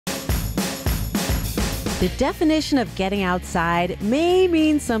The definition of getting outside may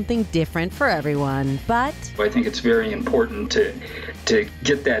mean something different for everyone, but I think it's very important to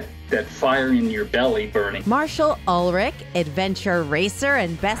get that fire in your belly burning. Marshall Ulrich, adventure racer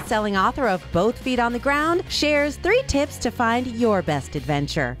and best-selling author of Both Feet on the Ground, shares 3 tips to find your best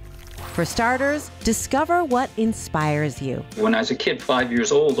adventure. For starters, discover what inspires you. When I was a kid, 5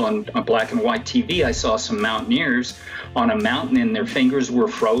 years old, on a black and white TV, I saw some mountaineers on a mountain and their fingers were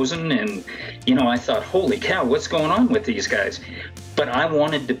frozen. And, I thought, holy cow, what's going on with these guys? But I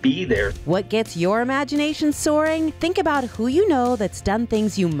wanted to be there. What gets your imagination soaring? Think about who you know that's done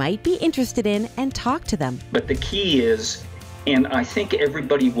things you might be interested in and talk to them. But the key is, and I think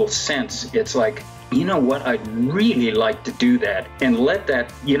everybody will sense, it's like, you know what, I'd really like to do that, and let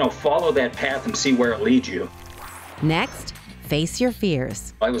that, follow that path and see where it leads you. Next, face your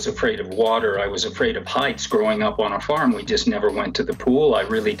fears. I was afraid of water. I was afraid of heights. Growing up on a farm, we just never went to the pool. I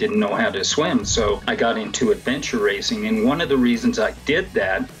really didn't know how to swim, so I got into adventure racing, and one of the reasons I did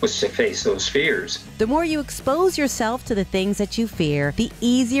that was to face those fears. The more you expose yourself to the things that you fear, the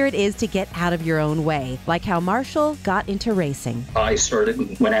easier it is to get out of your own way, like how Marshall got into racing. I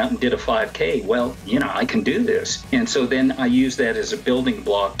went out and did a 5K. Well, I can do this. And so then I used that as a building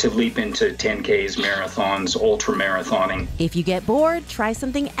block to leap into 10Ks, marathons, ultra marathoning. If you get bored, try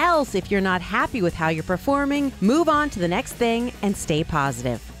something else. If you're not happy with how you're performing, move on to the next thing and stay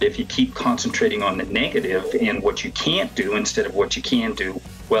positive. If you keep concentrating on the negative and what you can't do instead of what you can do,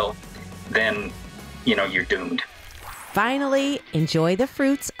 well, then, you're doomed. Finally, enjoy the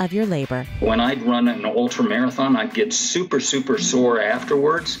fruits of your labor. When I'd run an ultra marathon, I'd get super, super sore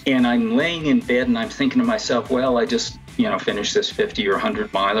afterwards. And I'm laying in bed and I'm thinking to myself, well, I just, finished this 50 or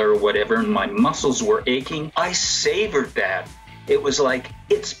 100 miler or whatever, and my muscles were aching. I savored that. It was like,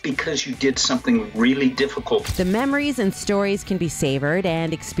 it's because you did something really difficult. The memories and stories can be savored,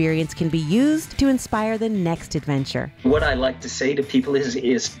 and experience can be used to inspire the next adventure. What I like to say to people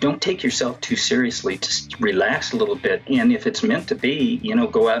is don't take yourself too seriously. Just relax a little bit. And if it's meant to be,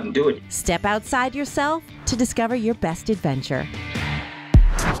 go out and do it. Step outside yourself to discover your best adventure.